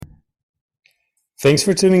Thanks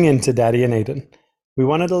for tuning in to Daddy and Aiden. We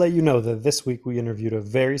wanted to let you know that this week we interviewed a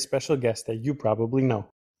very special guest that you probably know.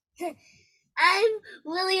 I'm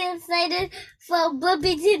really excited for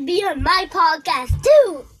Blippi to be on my podcast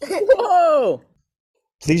too. Whoa!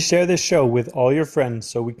 Please share this show with all your friends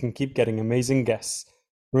so we can keep getting amazing guests.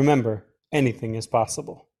 Remember, anything is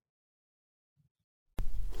possible.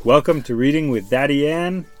 Welcome to Reading with Daddy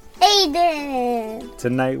and Aiden.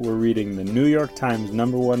 Tonight we're reading the New York Times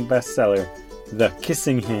 #1 bestseller, The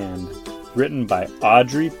Kissing Hand, written by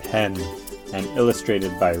Audrey Penn and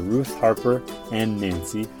illustrated by Ruth Harper and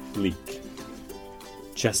Nancy Leake.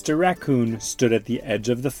 Chester Raccoon stood at the edge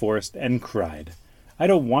of the forest and cried. "I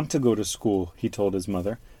don't want to go to school," he told his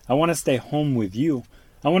mother. "I want to stay home with you.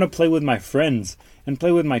 I want to play with my friends and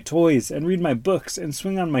play with my toys and read my books and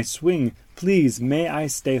swing on my swing. Please, may I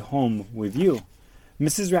stay home with you?"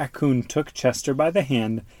 Mrs. Raccoon took Chester by the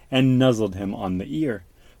hand and nuzzled him on the ear.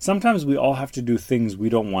 "Sometimes we all have to do things we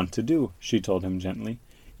don't want to do," she told him gently,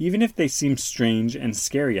 "even if they seem strange and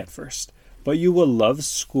scary at first. But you will love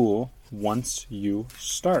school once you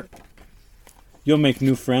start. You'll make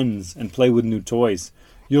new friends and play with new toys.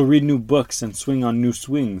 You'll read new books and swing on new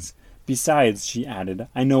swings. Besides," she added,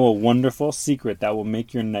 "I know a wonderful secret that will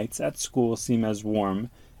make your nights at school seem as warm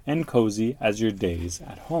and cozy as your days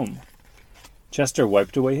at home." Chester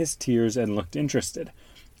wiped away his tears and looked interested.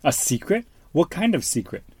 "A secret? What kind of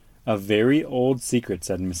secret?" "A very old secret,"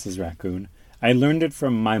 said Mrs. Raccoon. "I learned it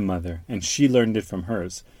from my mother, and she learned it from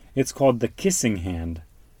hers. It's called the Kissing Hand."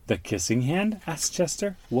 "The Kissing Hand?" asked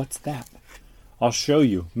Chester. "What's that?" "I'll show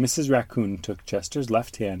you." Mrs. Raccoon took Chester's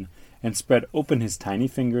left hand and spread open his tiny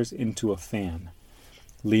fingers into a fan.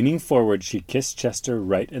 Leaning forward, she kissed Chester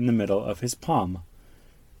right in the middle of his palm.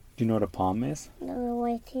 Do you know what a palm is?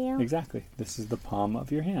 Right here. Exactly. This is the palm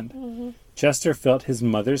of your hand. Mm-hmm. Chester felt his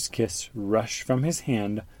mother's kiss rush from his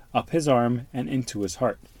hand, up his arm, and into his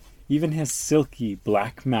heart. Even his silky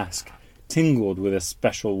black mask tingled with a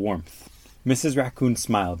special warmth. Mrs. Raccoon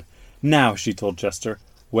smiled. "Now," she told Chester,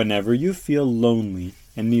 "whenever you feel lonely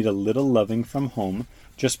and need a little loving from home,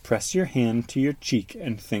 just press your hand to your cheek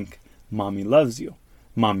and think, 'Mommy loves you.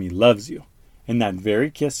 Mommy loves you.' And that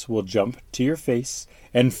very kiss will jump to your face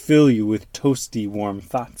and fill you with toasty, warm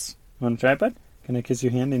thoughts. Want to try it, bud? Can I kiss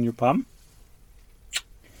your hand in your palm?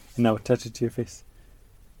 And now touch it to your face.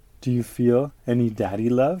 Do you feel any daddy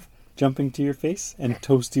love jumping to your face and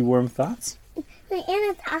toasty, warm thoughts? And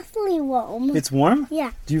it's actually warm. It's warm?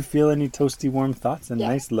 Yeah. Do you feel any toasty, warm thoughts and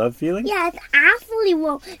nice love feeling? Yeah, it's actually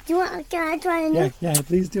warm. Can I try it? Yeah,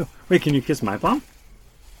 please do. Wait, can you kiss my palm?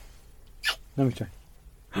 Let me try.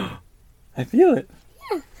 I feel it.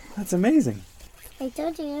 Yeah. That's amazing. I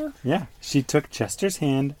told you. Yeah. She took Chester's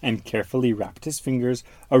hand and carefully wrapped his fingers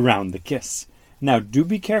around the kiss. "Now do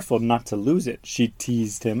be careful not to lose it," she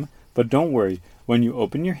teased him. "But don't worry. When you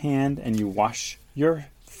open your hand and you wash your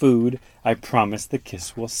food, I promise the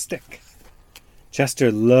kiss will stick."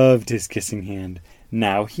 Chester loved his kissing hand.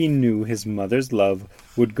 Now he knew his mother's love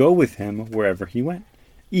would go with him wherever he went,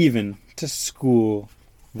 even to school.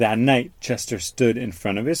 That night, Chester stood in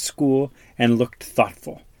front of his school and looked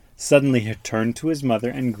thoughtful. Suddenly he turned to his mother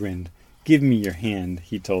and grinned. "Give me your hand,"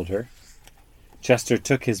 he told her. Chester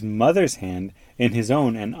took his mother's hand in his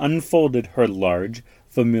own and unfolded her large,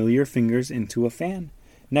 familiar fingers into a fan.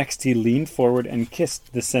 Next he leaned forward and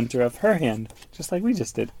kissed the center of her hand, just like we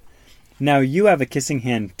just did. "Now you have a kissing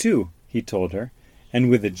hand too," he told her, and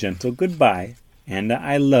with a gentle goodbye and a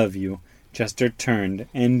 "I love you," Chester turned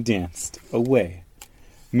and danced away.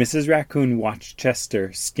 Mrs. Raccoon watched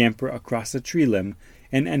Chester scamper across a tree limb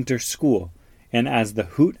and enter school, and as the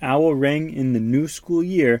hoot owl rang in the new school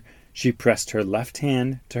year, she pressed her left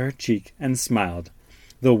hand to her cheek and smiled.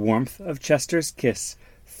 The warmth of Chester's kiss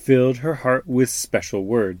filled her heart with special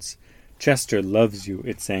words. "Chester loves you,"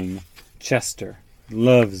 it sang. "Chester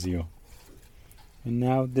loves you." And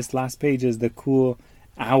now this last page is the cool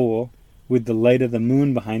owl with the light of the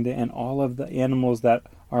moon behind it and all of the animals that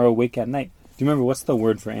are awake at night. Do you remember what's the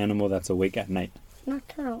word for animal that's awake at night?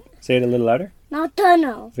 Nocturnal. Say it a little louder.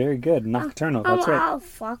 Nocturnal. Very good. Nocturnal. That's right.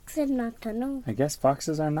 Fox is nocturnal. I guess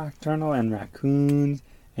foxes are nocturnal, and raccoons,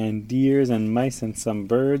 and deers, and mice, and some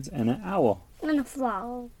birds, and an owl. And a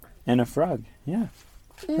frog. And a frog. Yeah.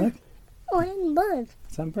 Look. Oh, and birds.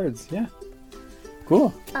 Some birds. Yeah.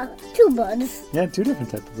 Cool. 2 birds. Yeah, 2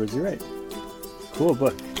 different types of birds. You're right. Cool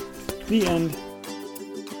book. The end.